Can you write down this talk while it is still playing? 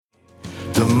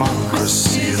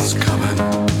Democracy is coming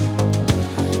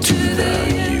to the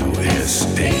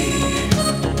USA.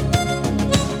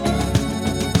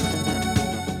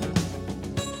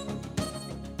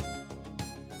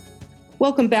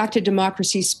 Welcome back to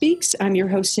Democracy Speaks. I'm your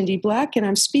host, Cindy Black, and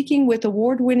I'm speaking with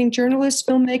award-winning journalist,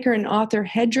 filmmaker, and author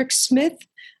Hedrick Smith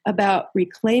about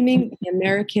reclaiming the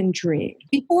American dream.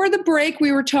 Before the break,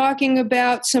 we were talking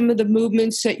about some of the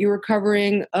movements that you were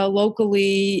covering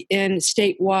locally and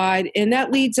statewide, and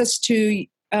that leads us to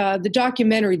the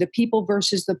documentary, The People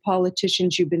versus the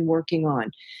Politicians, you've been working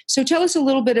on. So tell us a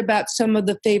little bit about some of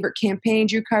the favorite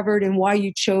campaigns you covered and why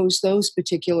you chose those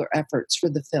particular efforts for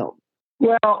the film.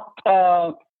 Well,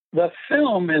 the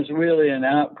film is really an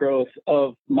outgrowth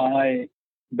of my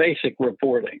basic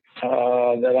reporting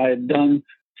that I had done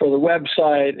for the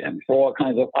website and for all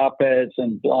kinds of op-eds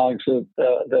and blogs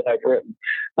that I've written.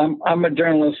 I'm a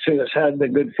journalist who has had the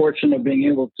good fortune of being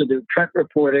able to do print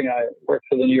reporting. I worked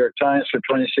for the New York Times for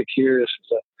 26 years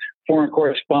as a foreign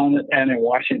correspondent and in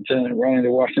Washington and running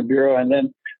the Washington Bureau. And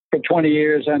then for 20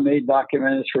 years, I made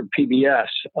documentaries for PBS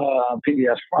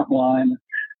Frontline,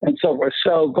 and so forth.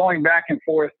 So going back and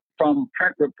forth from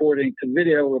print reporting to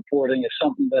video reporting is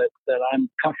something that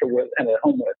I'm comfortable with and at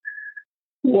home with.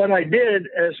 What I did,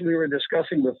 as we were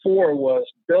discussing before, was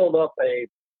build up a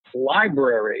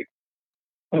library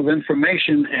of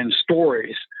information and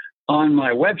stories on my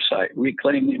website,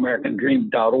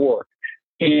 reclaimtheamericandream.org.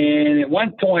 And at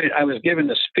one point, I was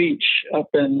given a speech up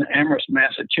in Amherst,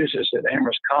 Massachusetts at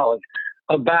Amherst College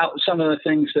about some of the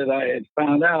things that I had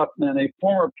found out. And a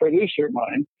former producer of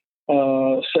mine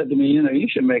said to me, you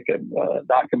should make a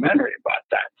documentary about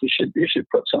that. You should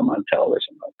put some on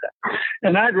television about that.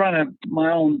 And I'd run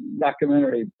my own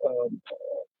documentary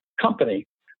company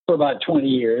for about 20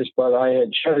 years, but I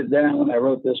had shut it down when I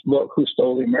wrote this book, Who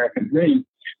Stole the American Dream.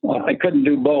 I couldn't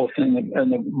do both, and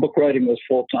the book writing was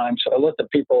full-time, so I let the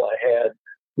people I had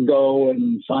go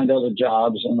and find other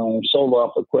jobs, and I sold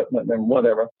off equipment and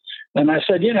whatever. And I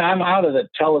said, I'm out of the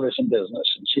television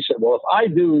business. And she said, well, if I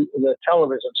do the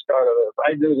television startup, if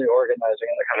I do the organizing,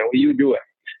 and I go, well, you do it.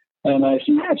 And I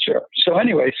said, yeah, sure. So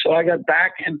anyway, so I got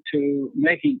back into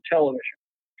making television.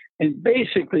 And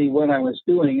basically what I was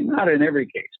doing, not in every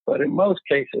case, but in most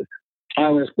cases, I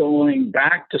was going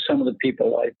back to some of the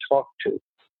people I talked to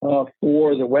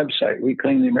for the website,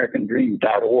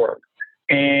 reclaimtheamericandream.org,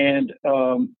 and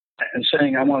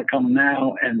saying, I want to come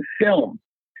now and film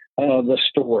the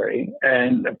story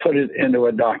and put it into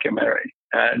a documentary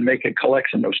and make a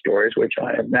collection of stories, which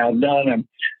I have now done.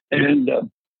 And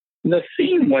the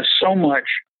theme was so much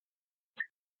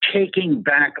taking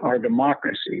back our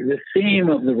democracy. The theme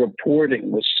of the reporting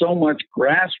was so much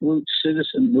grassroots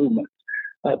citizen movement,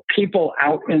 people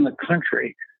out in the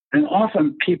country, and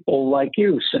often people like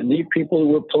you, Cindy, people who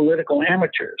were political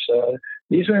amateurs.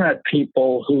 These were not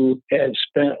people who had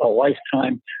spent a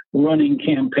lifetime running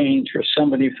campaigns for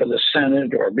somebody for the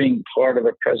Senate or being part of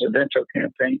a presidential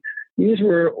campaign. These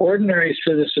were ordinary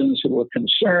citizens who were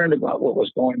concerned about what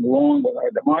was going wrong with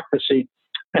our democracy,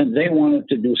 and they wanted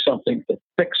to do something to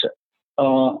fix it.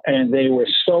 And they were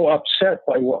so upset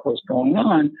by what was going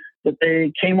on that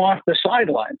they came off the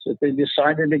sidelines, that they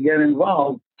decided to get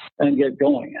involved and get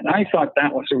going. And I thought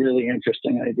that was a really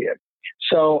interesting idea.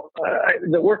 So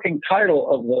the working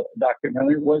title of the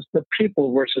documentary was The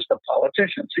People versus the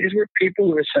Politicians. These were people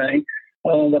who were saying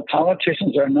the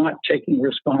politicians are not taking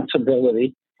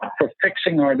responsibility for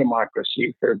fixing our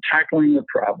democracy, for tackling the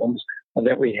problems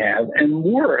that we have. And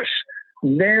worse,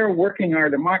 they're working our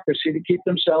democracy to keep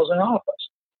themselves in office.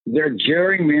 They're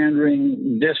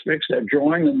gerrymandering districts. They're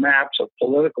drawing the maps of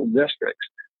political districts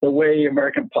the way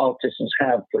American politicians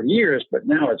have for years, but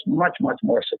now it's much, much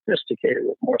more sophisticated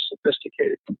with more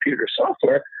sophisticated computer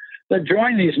software. They're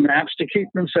drawing these maps to keep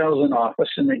themselves in office,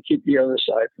 and they keep the other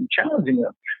side from challenging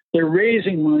them. They're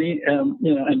raising money,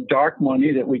 and dark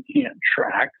money that we can't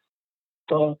track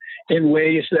in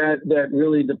ways that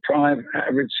really deprive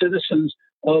average citizens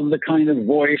of the kind of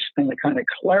voice and the kind of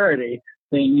clarity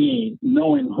they need,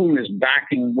 knowing who is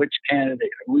backing which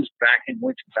candidate, who's backing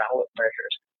which ballot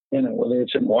measures, whether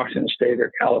it's in Washington State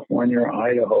or California or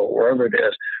Idaho, or wherever it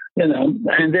is, and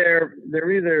they're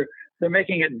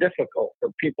making it difficult for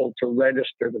people to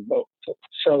register to vote.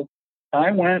 So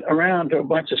I went around to a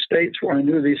bunch of states where I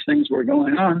knew these things were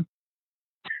going on.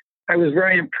 I was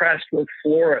very impressed with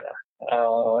Florida.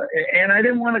 And I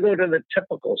didn't want to go to the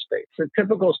typical states. The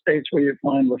typical states where you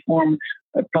find reform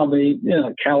are probably,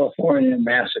 California and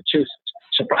Massachusetts.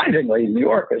 Surprisingly, New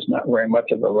York is not very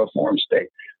much of a reform state.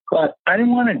 But I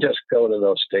didn't want to just go to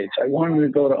those states. I wanted to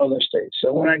go to other states.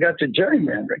 So when I got to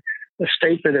gerrymandering, the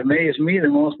state that amazed me the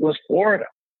most was Florida.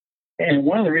 And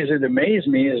one of the reasons it amazed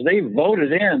me is they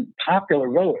voted in popular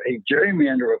vote, a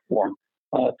gerrymander reform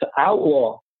to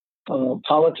outlaw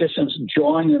politicians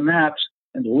drawing the maps.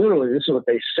 And literally, this is what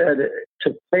they said,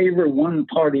 to favor one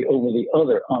party over the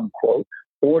other, unquote,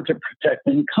 or to protect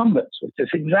incumbents, which is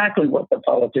exactly what the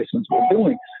politicians were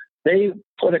doing. They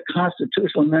put a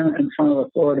constitutional amendment in front of the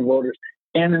Florida voters.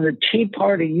 And in the Tea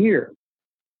Party year,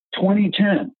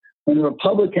 2010, when the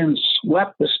Republicans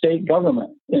swept the state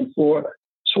government in Florida,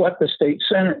 swept the state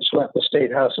Senate, swept the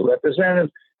state House of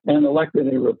Representatives, and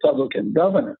elected a Republican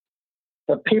governor,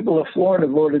 the people of Florida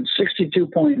voted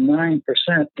 62.9%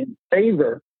 in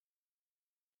favor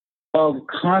of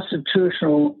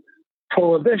constitutional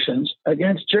prohibitions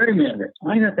against gerrymandering.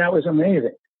 I thought that was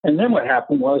amazing. And then what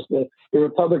happened was the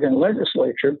Republican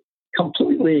legislature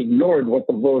completely ignored what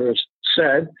the voters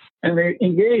said, and they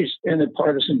engaged in a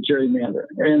partisan gerrymandering.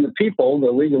 And the people,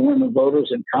 the League of Women Voters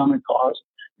and Common Cause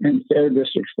in Fair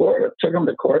District, Florida, took them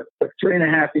to court for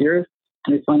 3.5 years.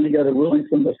 And they finally got a ruling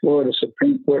from the Florida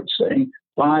Supreme Court saying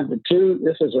 5-2,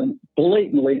 this is a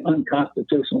blatantly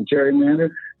unconstitutional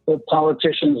gerrymander. The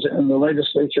politicians in the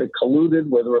legislature colluded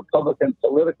with Republican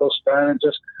political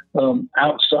strategists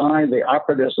outside, the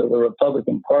operatives of the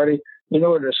Republican Party, in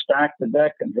order to stack the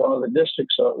deck and draw the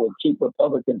district so it would keep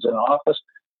Republicans in office.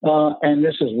 And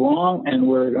this is wrong, and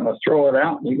we're going to throw it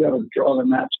out. You got to draw the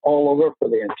maps all over for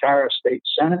the entire state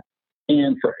Senate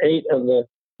and for 8 of the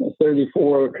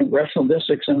 34 congressional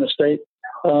districts in the state.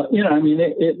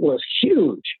 It was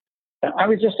huge. I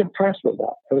was just impressed with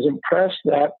that. I was impressed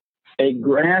that a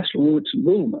grassroots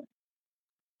movement,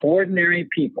 ordinary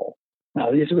people.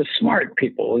 Now, these were smart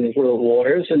people. These were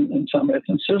lawyers in some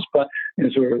instances, but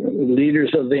these were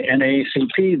leaders of the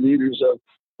NAACP, leaders of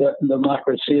the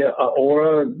Democracy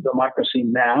Ahora, Democracy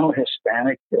Now,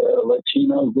 Hispanic,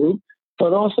 Latino group,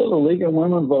 but also the League of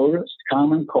Women Voters,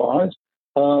 Common Cause,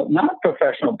 not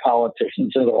professional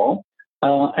politicians at all.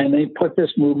 And they put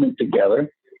this movement together.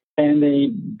 And they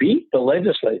beat the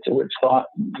legislature, which thought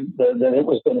that it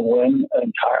was going to win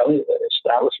entirely, the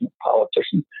establishment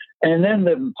politicians. And then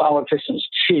the politicians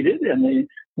cheated, and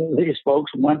these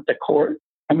folks went to court.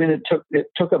 I mean, it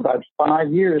took about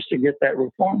 5 years to get that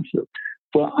reform through.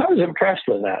 Well, I was impressed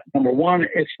with that. Number one,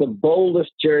 it's the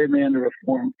boldest gerrymander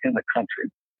reform in the country.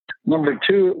 Number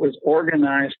two, it was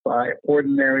organized by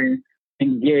ordinary,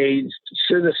 engaged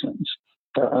citizens.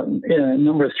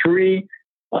 Number three,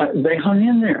 they hung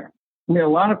in there. I mean, a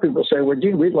lot of people say, well,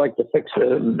 gee, we'd like to fix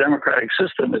the democratic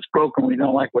system. It's broken. We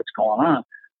don't like what's going on.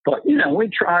 But, we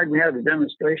tried. We had a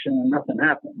demonstration and nothing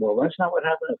happened. Well, that's not what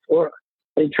happened in Florida.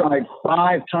 They tried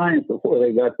 5 times before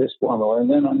they got this formula. And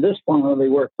then on this formula, they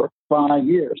worked for 5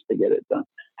 years to get it done.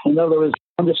 In other words,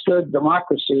 they understood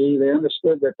democracy. They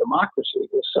understood that democracy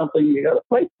is something you got to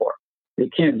fight for. You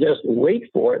can't just wait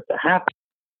for it to happen.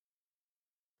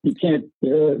 You can't,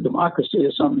 democracy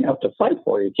is something you have to fight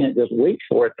for. You can't just wait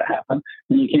for it to happen,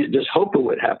 and you can't just hope it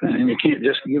would happen, and you can't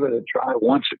just give it a try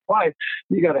once or twice.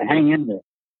 You got to hang in there.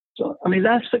 So, I mean,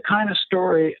 that's the kind of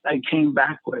story I came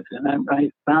back with, and I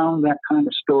found that kind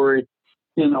of story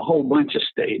in a whole bunch of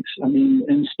states. I mean,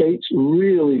 in states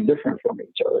really different from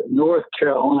each other. North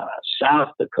Carolina, South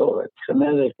Dakota,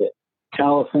 Connecticut,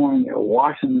 California,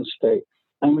 Washington State.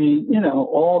 I mean,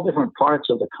 all different parts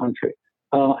of the country.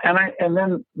 And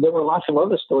then there were lots of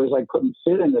other stories I couldn't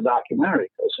fit in the documentary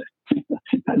because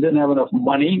I didn't have enough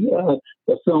money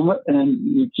to film it, and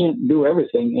you can't do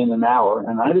everything in an hour.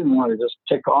 And I didn't want to just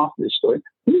tick off these stories.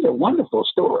 These are wonderful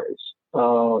stories.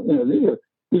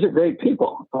 These are great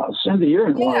people. Cindy, you're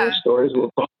in one of those stories.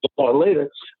 We'll talk about later.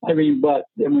 I mean, but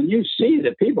when you see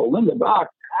the people, Linda Bach,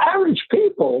 average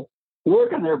people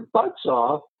working their butts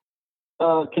off,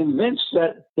 convinced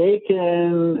that they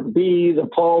can be the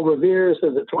Paul Revere's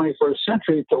of the 21st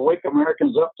century to wake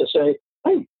Americans up to say,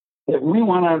 hey, if we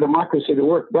want our democracy to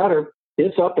work better,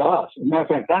 it's up to us. As a matter of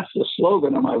fact, that's the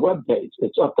slogan on my webpage.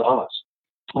 It's up to us.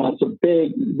 It's a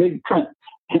big print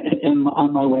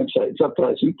on my website. It's up to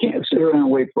us. You can't sit around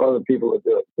and wait for other people to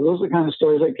do it. So those are the kind of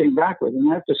stories I came back with. And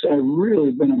I have to say, I've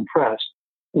really been impressed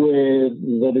with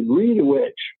the degree to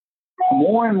which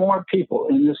more and more people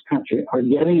in this country are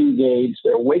getting engaged.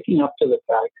 They're waking up to the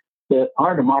fact that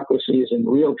our democracy is in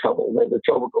real trouble, that the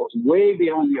trouble goes way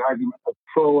beyond the argument of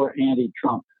pro or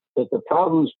anti-Trump, that the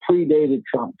problems predated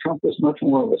Trump. Trump is much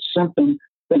more of a symptom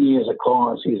than he is a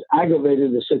cause. He's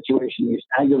aggravated the situation. He's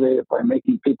aggravated by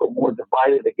making people more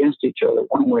divided against each other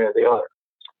one way or the other.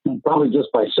 And probably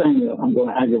just by saying that, I'm going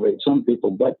to aggravate some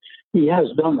people, but he has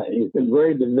done that. He's been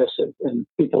very divisive, and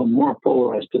people are more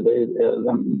polarized today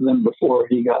than before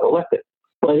he got elected.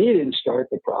 But he didn't start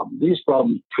the problem. These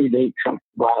problems predate Trump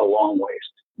by a long ways.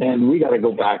 And we got to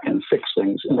go back and fix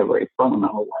things in a very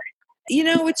fundamental way. You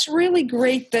know, it's really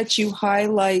great that you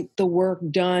highlight the work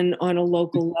done on a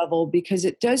local level, because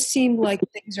it does seem like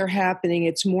things are happening.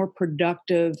 It's more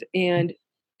productive and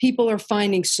people are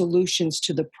finding solutions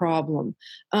to the problem.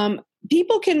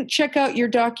 People can check out your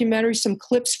documentary, some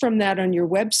clips from that on your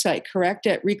website, correct?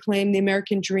 At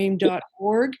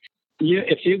reclaimtheamericandream.org.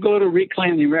 If you go to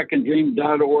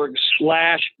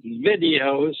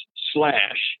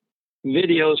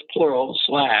reclaimtheamericandream.org/videos plural /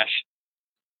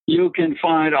 you can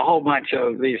find a whole bunch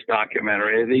of these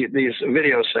these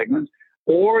video segments,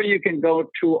 or you can go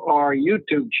to our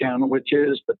YouTube channel, which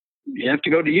is, you have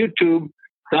to go to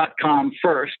youtube.com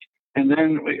first, and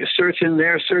then search in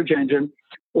their search engine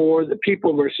for The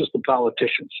People versus the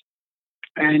Politicians.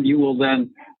 And you will then,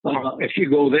 if you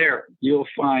go there, you'll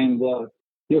find a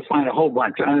whole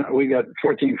bunch. We got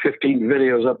 14, 15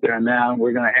 videos up there now, and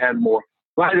we're going to add more.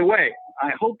 By the way,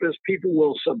 I hope as people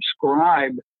will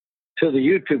subscribe to the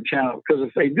YouTube channel, because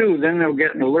if they do, then they'll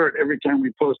get an alert every time we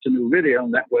post a new video.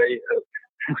 And that way,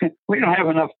 we don't have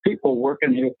enough people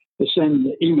working here to send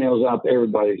emails out to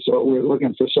everybody. So we're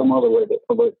looking for some other way to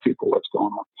alert people what's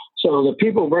going on. So The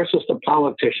People versus the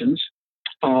Politicians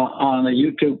on the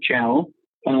YouTube channel,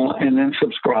 and then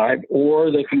subscribe, or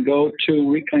they can go to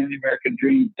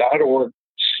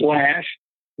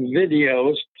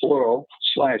reclaimtheamericandream.org/videos plural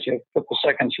 / you have to put the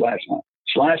second slash on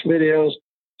 /videos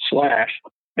 /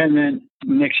 and then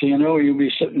next thing you know, you'll be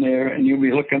sitting there and you'll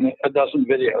be looking at a dozen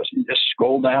videos. You just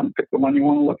scroll down and pick the one you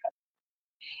want to look at.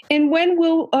 And when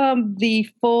will the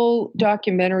full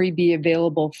documentary be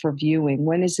available for viewing?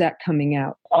 When is that coming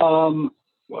out?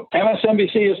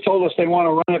 MSNBC has told us they want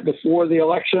to run it before the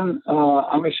election.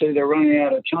 Obviously, they're running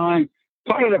out of time.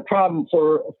 Part of the problem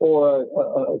for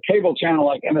a cable channel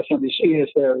like MSNBC is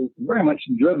they're very much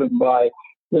driven by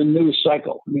the news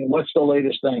cycle. I mean, what's the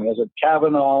latest thing? Is it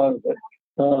Kavanaugh? Is it,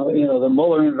 the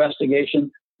Mueller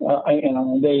investigation?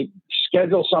 They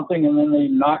schedule something and then they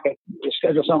knock it. They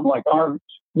schedule something like our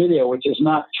video, which is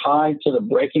not tied to the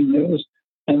breaking news,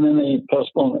 and then they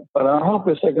postpone it. But our hope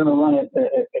is they're going to run it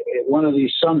one of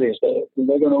these Sundays. They're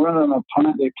going to run it on a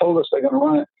time. They told us they're going to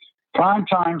run it prime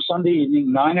time Sunday evening,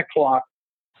 9:00,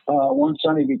 one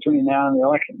Sunday between now and the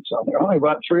election. So there are only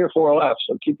about 3 or 4 left.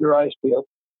 So keep your eyes peeled.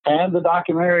 And the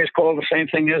documentary is called the same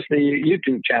thing as the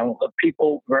YouTube channel, The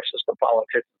People versus the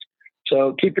Politicians.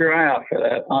 So keep your eye out for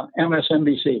that on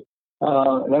MSNBC.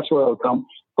 That's where it'll come.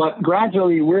 But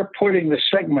gradually, we're putting the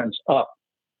segments up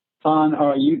on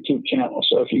our YouTube channel.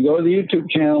 So if you go to the YouTube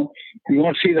channel, you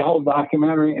won't see the whole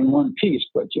documentary in one piece,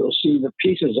 but you'll see the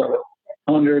pieces of it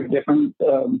under different,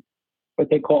 what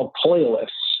they call playlists.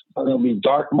 There'll be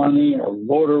dark money or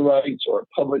voter rights or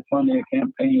public funding of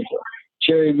campaigns or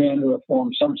gerrymander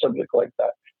reform, some subject like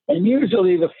that. And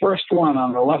usually the first one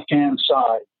on the left-hand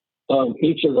side of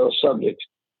each of those subjects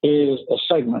is a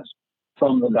segment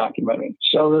from the documentary.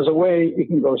 So there's a way you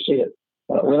can go see it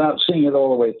without seeing it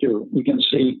all the way through. You can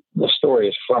see the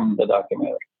stories from the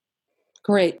documentary.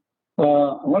 Great. I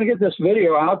want to get this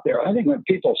video out there. I think when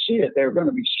people see it, they're going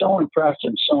to be so impressed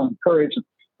and so encouraged.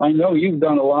 I know you've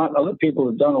done a lot. Other people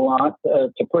have done a lot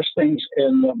to push things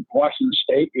in Washington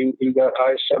State. You got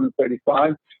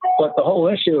I-735. But the whole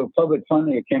issue of public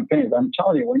funding of campaigns, I'm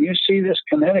telling you, when you see this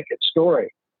Connecticut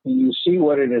story and you see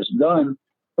what it has done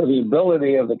for the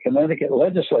ability of the Connecticut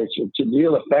legislature to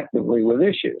deal effectively with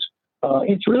issues,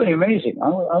 it's really amazing. I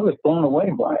was blown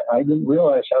away by it. I didn't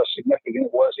realize how significant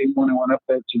it was even when I went up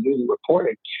there to do the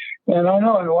reporting. And I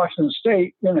know in Washington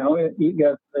State,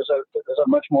 there's a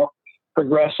much more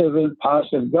progressive and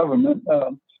positive government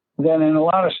than in a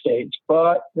lot of states,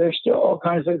 but there's still all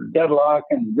kinds of deadlock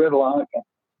and gridlock. And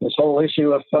this whole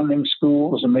issue of funding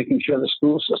schools and making sure the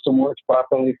school system works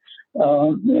properly,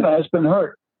 has been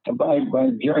hurt by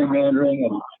gerrymandering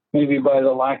and maybe by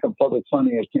the lack of public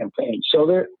funding of campaigns. So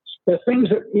there are things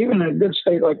that even in a good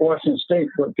state like Washington State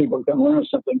where people can learn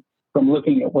something from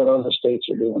looking at what other states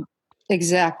are doing.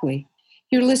 Exactly.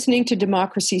 You're listening to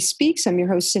Democracy Speaks. I'm your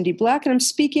host, Cindy Black, and I'm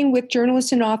speaking with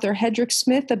journalist and author Hedrick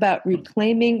Smith about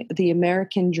reclaiming the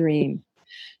American dream.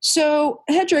 So,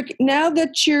 Hedrick, now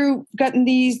that you've gotten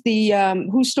the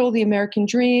Who Stole the American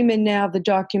Dream and now the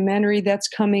documentary that's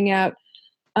coming out,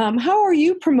 how are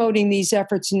you promoting these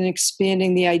efforts and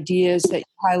expanding the ideas that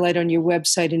you highlight on your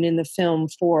website and in the film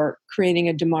for creating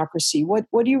a democracy? What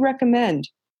do you recommend?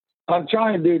 I'm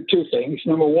trying to do 2 things.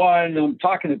 Number one, I'm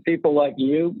talking to people like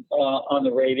you on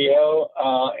the radio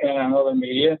and on other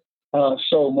media,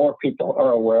 so more people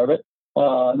are aware of it.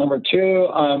 Number two,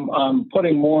 I'm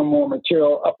putting more and more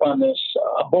material up on this,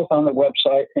 both on the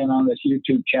website and on this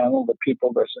YouTube channel, The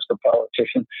People versus the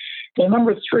Politician. And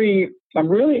number three, I'm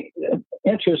really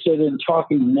interested in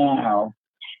talking now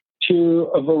to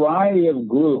a variety of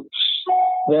groups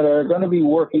that are going to be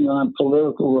working on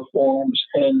political reforms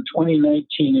in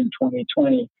 2019 and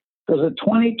 2020. Because the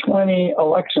 2020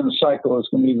 election cycle is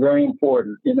going to be very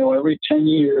important. You know, every 10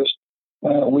 years,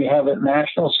 we have a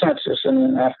national census, and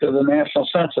then after the national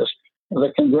census,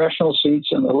 the congressional seats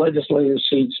and the legislative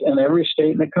seats in every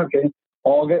state in the country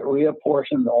all get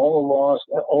reapportioned, all the laws,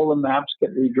 all the maps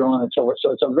get redrawn, and so forth.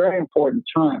 So it's a very important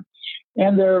time.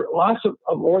 And there are lots of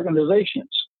organizations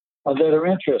that are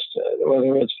interested,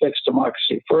 whether it's Fixed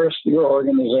Democracy First, your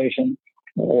organization,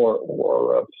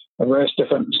 or various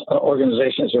different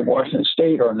organizations in Washington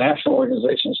State, or national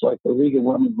organizations like the League of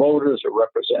Women Voters, or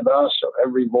Represent Us, or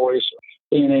Every Voice,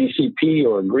 or NAACP,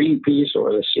 or Greenpeace,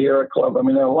 or the Sierra Club. I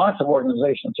mean, there are lots of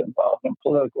organizations involved in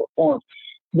political reform.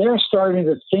 They're starting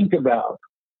to think about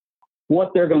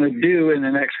what they're going to do in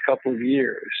the next couple of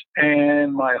years.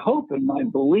 And my hope and my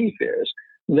belief is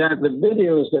that the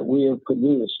videos that we have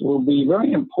produced will be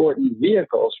very important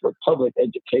vehicles for public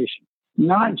education,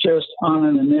 not just on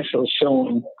an initial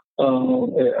showing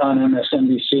on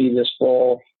MSNBC this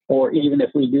fall, or even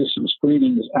if we do some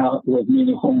screenings out with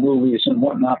meaningful movies and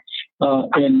whatnot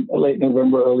in late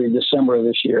November, early December of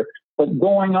this year. But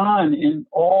going on in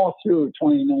all through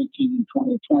 2019 and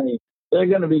 2020, there are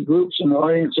going to be groups and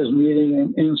audiences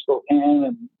meeting in Spokane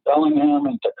and Bellingham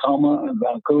and Tacoma and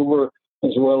Vancouver,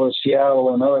 as well as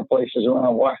Seattle and other places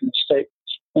around Washington State.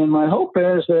 And my hope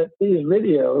is that these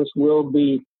videos will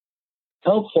be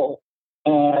helpful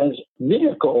as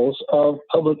vehicles of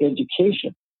public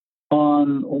education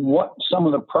on what some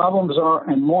of the problems are,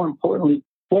 and more importantly,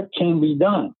 what can be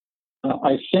done.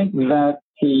 I think that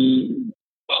the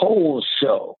polls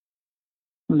show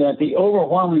that the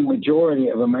overwhelming majority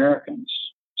of Americans,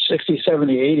 60,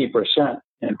 70, 80%,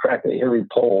 in practically every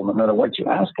poll, no matter what you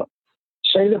ask them,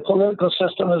 say the political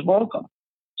system is broken.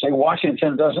 Say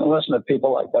Washington doesn't listen to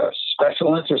people like that.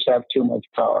 Special interests have too much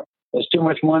power. There's too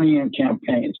much money in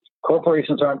campaigns.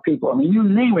 Corporations aren't people. I mean, you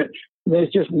name it.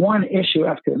 There's just one issue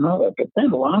after another. But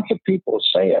then lots of people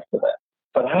say after that,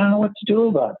 but I don't know what to do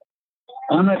about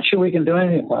it. I'm not sure we can do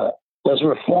anything about it. Does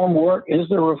reform work? Is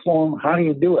there reform? How do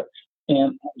you do it?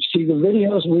 And see, the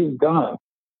videos we've got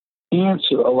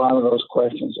answer a lot of those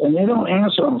questions. And they don't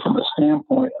answer them from the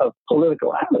standpoint of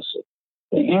political advocacy.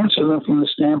 They answer them from the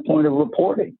standpoint of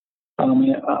reporting. I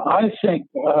mean, I think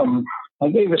I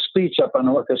gave a speech up on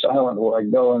Orcas Island where I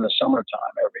go in the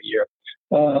summertime every year,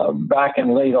 back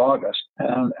in late August.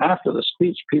 And after the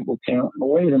speech, people came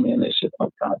away to me and they said, "Oh,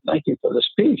 God, thank you for the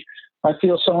speech. I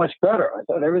feel so much better. I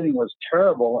thought everything was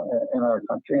terrible in our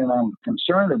country, and I'm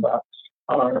concerned about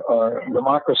our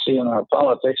democracy and our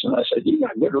politics." And I said, "You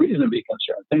got good reason to be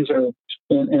concerned. Things are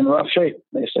in rough shape."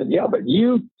 They said, "Yeah, but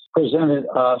you presented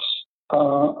us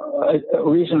a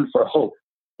reason for hope."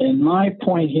 And my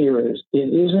point here is,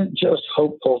 it isn't just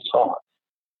hopeful talk.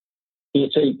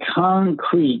 It's a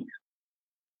concrete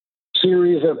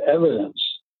series of evidence.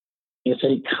 It's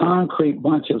a concrete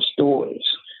bunch of stories.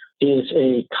 It's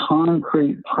a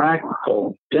concrete,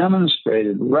 practical,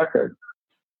 demonstrated record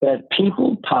that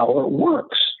people power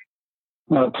works.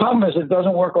 Now, the problem is it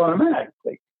doesn't work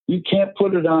automatically. You can't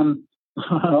put it on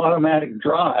an automatic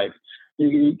drive.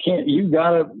 You can't. You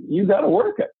gotta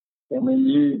work it. I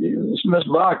mean, Miss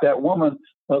Bach, that woman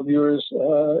of yours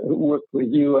who worked with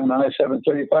you on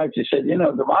I-735, she said,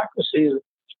 democracy is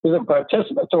a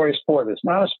participatory sport. It's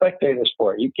not a spectator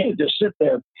sport. You can't just sit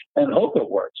there and hope it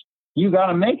works. You got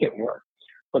to make it work.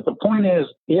 But the point is,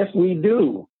 if we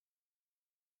do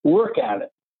work at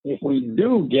it, if we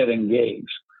do get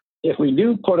engaged, if we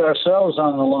do put ourselves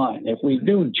on the line, if we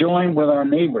do join with our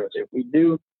neighbors, if we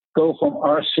do go from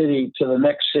our city to the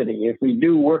next city, if we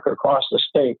do work across the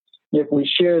state, if we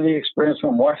share the experience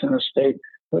from Washington State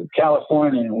with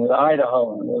California and with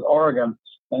Idaho and with Oregon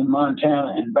and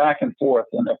Montana and back and forth,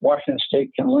 and if Washington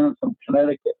State can learn from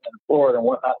Connecticut and Florida and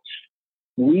whatnot,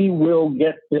 we will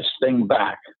get this thing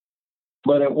back.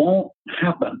 But it won't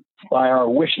happen by our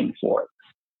wishing for it.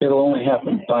 It'll only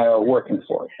happen by our working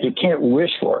for it. You can't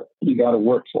wish for it. You got to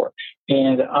work for it.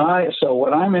 And so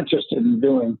what I'm interested in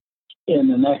doing in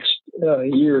the next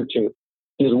year or two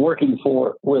is working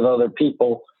with other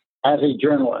people as a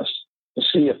journalist to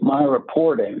see if my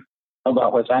reporting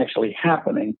about what's actually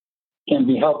happening can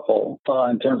be helpful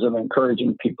in terms of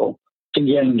encouraging people to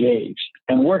get engaged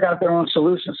and work out their own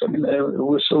solutions. I mean,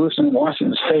 the solution in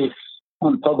Washington State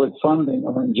on public funding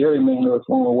or in gerrymandering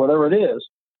reform or whatever it is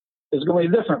going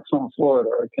to be different from Florida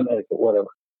or Connecticut, whatever.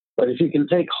 But if you can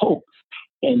take hope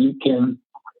and you can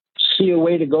see a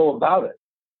way to go about it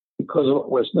because of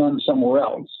what was done somewhere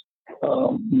else,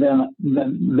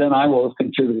 then I will have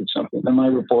contributed something. Then my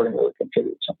reporting will have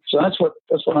contributed something. So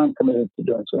that's what I'm committed to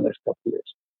doing for the next couple of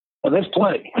years. And there's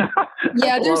plenty.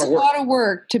 Yeah, there's a lot of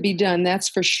work to be done. That's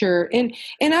for sure. And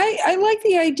I like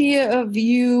the idea of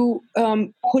you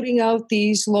putting out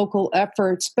these local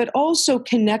efforts, but also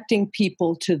connecting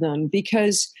people to them,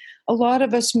 because a lot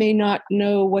of us may not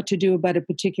know what to do about a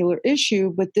particular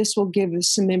issue, but this will give us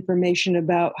some information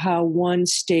about how one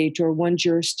state or one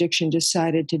jurisdiction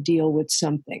decided to deal with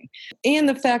something. And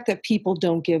the fact that people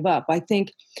don't give up. I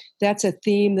think that's a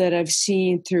theme that I've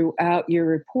seen throughout your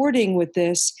reporting with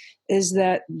this, is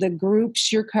that the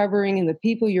groups you're covering and the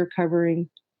people you're covering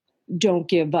don't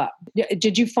give up.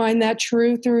 Did you find that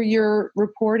true through your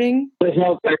reporting?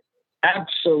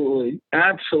 Absolutely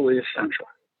essential.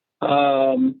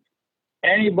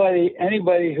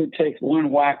 Anybody who takes one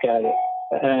whack at it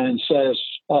and says,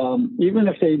 even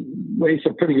if they raise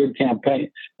a pretty good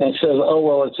campaign and says, "Oh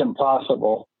well, it's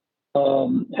impossible,"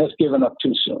 has given up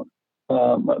too soon.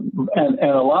 And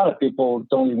a lot of people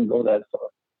don't even go that far.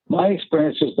 My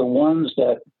experience is the ones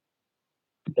that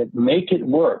make it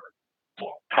work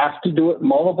have to do it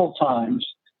multiple times,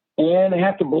 and they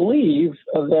have to believe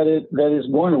that it is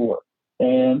going to work.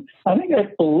 And I think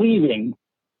that believing,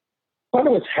 part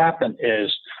of what's happened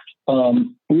is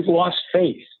we've lost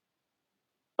faith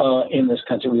in this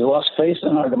country. We lost faith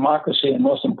in our democracy, and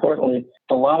most importantly,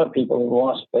 a lot of people have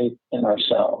lost faith in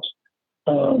ourselves.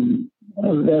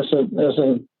 There's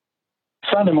a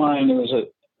friend of mine who was an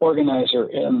organizer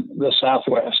in the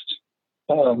Southwest.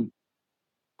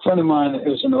 Friend of mine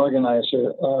is an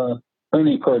organizer,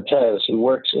 Ernie Cortez, who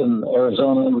works in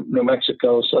Arizona, New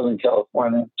Mexico, Southern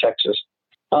California, Texas.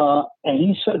 And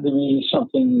he said to me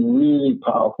something really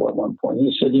powerful at one point.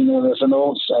 He said, there's an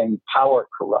old saying, power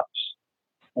corrupts.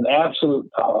 And absolute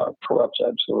power corrupts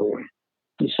absolutely.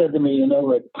 He said to me,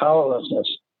 that powerlessness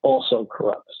also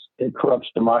corrupts. It corrupts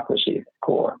democracy at the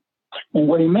core. And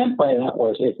what he meant by that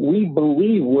was, if we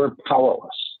believe we're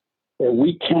powerless, that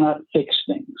we cannot fix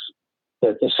things,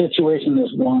 that the situation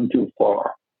has gone too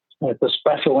far, that the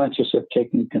special interests have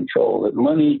taken control, that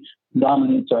money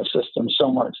dominates our system so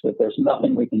much that there's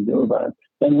nothing we can do about it,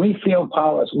 then we feel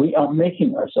powerless. We are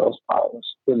making ourselves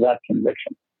powerless with that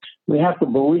conviction. We have to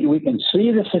believe, we can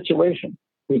see the situation.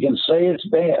 We can say it's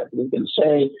bad. We can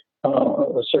say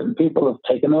certain people have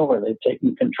taken over. They've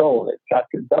taken control. They've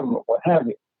captured government, what have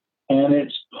you. And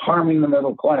it's harming the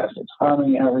middle class. It's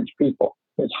harming average people.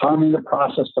 It's harming the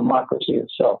process democracy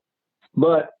itself.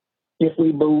 But if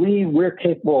we believe we're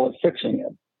capable of fixing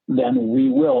it, then we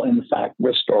will, in fact,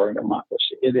 restore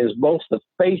democracy. It is both the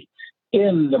faith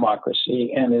in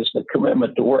democracy and is the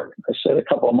commitment to work. I said a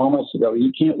couple of moments ago,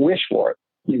 you can't wish for it.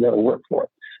 You got to work for it.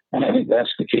 And I think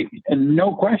that's the key. And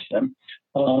no question,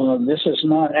 this is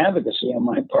not advocacy on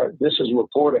my part. This is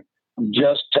reporting. I'm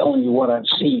just telling you what I've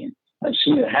seen. I've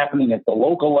seen it happening at the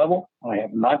local level. I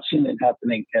have not seen it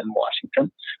happening in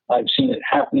Washington. I've seen it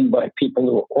happening by people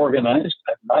who are organized.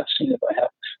 I've not seen it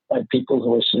by people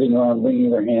who are sitting around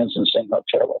wringing their hands and saying how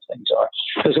terrible things are.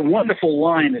 There's a wonderful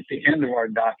line at the end of our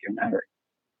documentary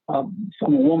from a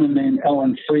woman named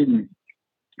Ellen Friedman,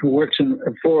 who works in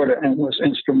Florida and was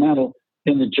instrumental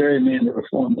in the gerrymander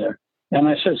reform there. And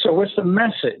I said, so what's the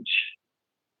message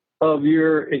of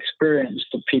your experience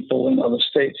to people in other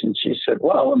states? And she said,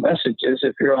 well, the message is,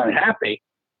 if you're unhappy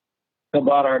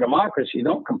about our democracy,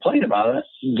 don't complain about it.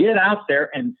 Get out there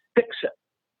and fix it.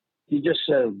 He just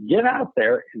said, get out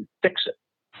there and fix it.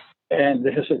 And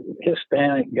there's a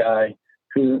Hispanic guy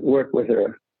who worked with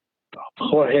her,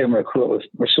 Jorge Mercuri,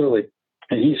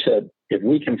 and he said, if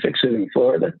we can fix it in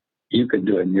Florida, you can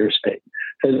do it in your state.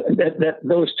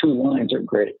 Those two lines are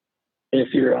great.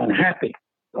 If you're unhappy,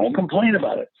 don't complain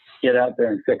about it. Get out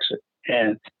there and fix it.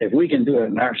 And if we can do it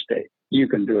in our state, you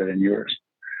can do it in yours.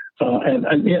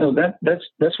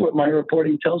 That's what my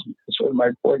reporting tells me. That's what my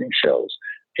reporting shows.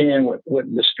 And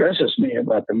what distresses me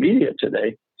about the media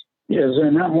today is there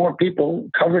are not more people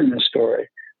covering this story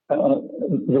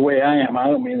the way I am. I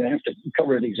don't mean they have to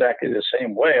cover it exactly the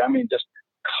same way. I mean just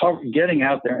getting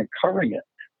out there and covering it.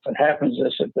 What happens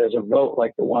is if there's a vote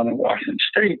like the one in Washington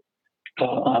State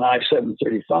on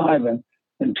I-735 and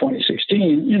in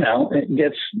 2016, it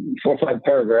gets 4 or 5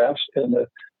 paragraphs in the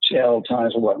Seattle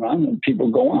Times or whatnot, and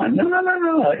people go on.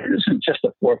 No. It isn't just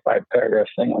a 4 or 5 paragraph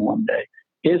thing on one day.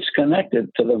 It's connected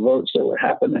to the votes that would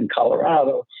happen in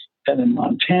Colorado and in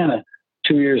Montana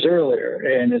 2 years earlier,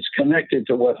 and it's connected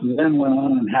to what then went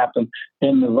on and happened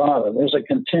in Nevada. There's a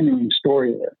continuing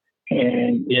story there.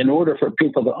 And in order for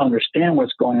people to understand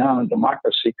what's going on in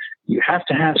democracy, you have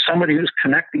to have somebody who's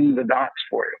connecting the dots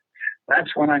for you.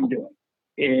 That's what I'm doing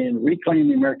in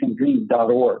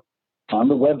reclaimtheamericandream.org on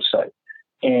the website,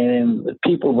 and the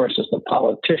People versus the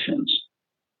Politicians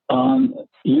on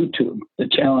YouTube, the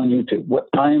channel on YouTube. What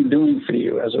I'm doing for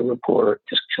you as a reporter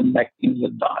is connecting the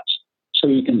dots so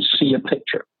you can see a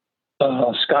picture.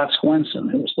 Scott Swenson,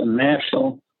 who's the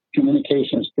National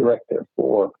Communications Director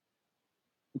for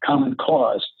Common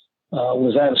Cause,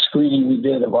 was at a screening we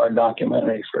did of our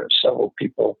documentary for several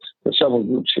people, for several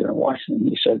groups here in Washington.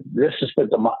 He said, this is the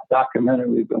documentary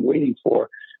we've been waiting for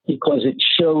because it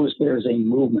shows there's a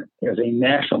movement, there's a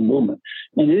national movement.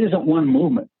 And it isn't one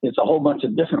movement, it's a whole bunch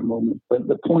of different movements. But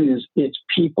the point is, it's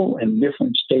people in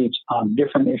different states on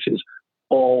different issues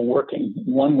all working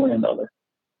one way or another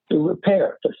to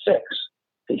repair, to fix,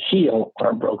 to heal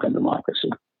our broken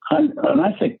democracy. I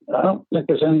don't think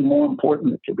there's any more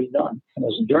important that could be done. And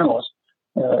as a journalist,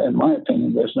 in my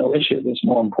opinion, there's no issue that's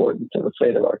more important to the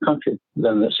fate of our country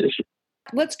than this issue.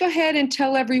 Let's go ahead and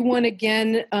tell everyone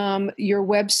again your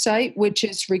website, which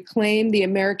is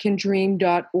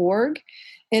reclaimtheamericandream.org.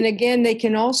 And again, they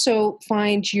can also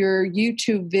find your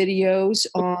YouTube videos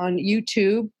on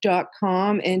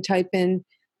youtube.com and type in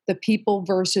The People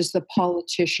versus the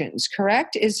Politicians,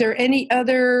 correct? Is there any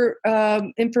other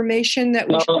information that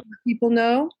we should let people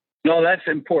know? No, that's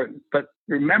important. But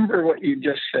remember what you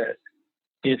just said.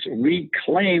 It's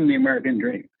reclaim the American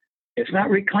dream. It's not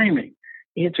reclaiming.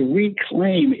 It's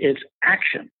reclaim. It's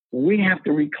action. We have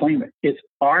to reclaim it. It's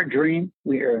our dream.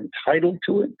 We are entitled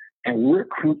to it, and we're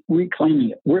reclaiming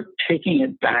it. We're taking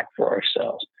it back for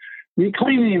ourselves.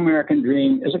 Reclaiming the American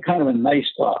dream is a kind of a nice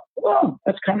thought. Well,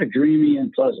 that's kind of dreamy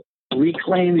and pleasant.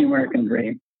 Reclaim the American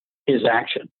dream is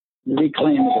action.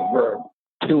 Reclaim is a verb.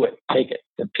 Do it. Take it.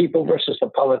 The people versus the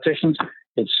politicians,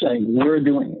 it's saying we're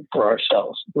doing it for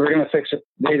ourselves. We're going to fix it.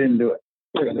 They didn't do it.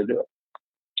 We're going to do it.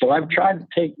 So I've tried to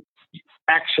take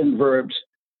action verbs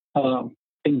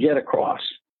and get across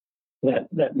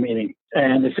that meaning.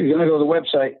 And if you're going to go to the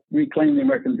website,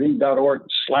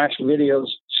 reclaimtheamericandream.org/videos/.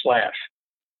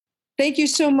 Thank you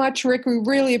so much, Rick. We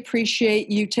really appreciate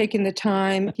you taking the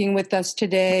time being with us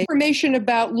today. Information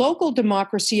about local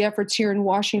democracy efforts here in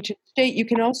Washington State, you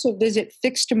can also visit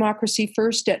Fix Democracy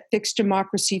First at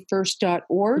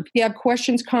fixdemocracyfirst.org. If you have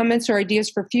questions, comments, or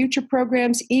ideas for future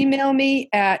programs, email me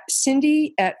at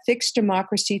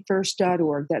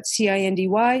cindy@fixdemocracyfirst.org. That's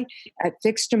CINDY at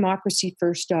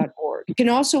fixdemocracyfirst.org. You can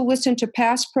also listen to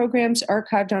past programs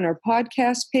archived on our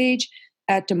podcast page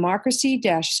at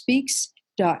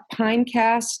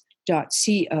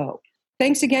democracy-speaks.pinecast.co.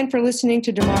 Thanks again for listening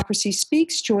to Democracy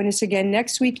Speaks. Join us again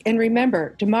next week. And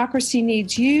remember, democracy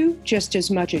needs you just as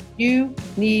much as you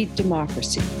need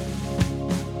democracy.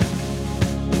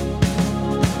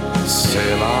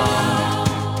 Sail on,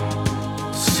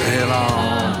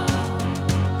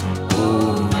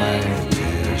 oh my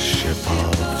dear ship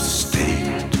of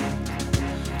state,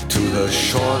 to the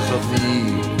shores of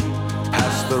need,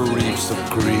 past the reefs of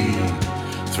greed,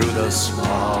 through the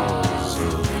swallows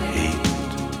of hate.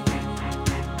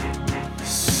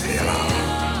 Sail on,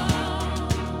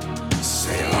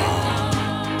 sail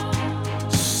on,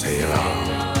 sail on.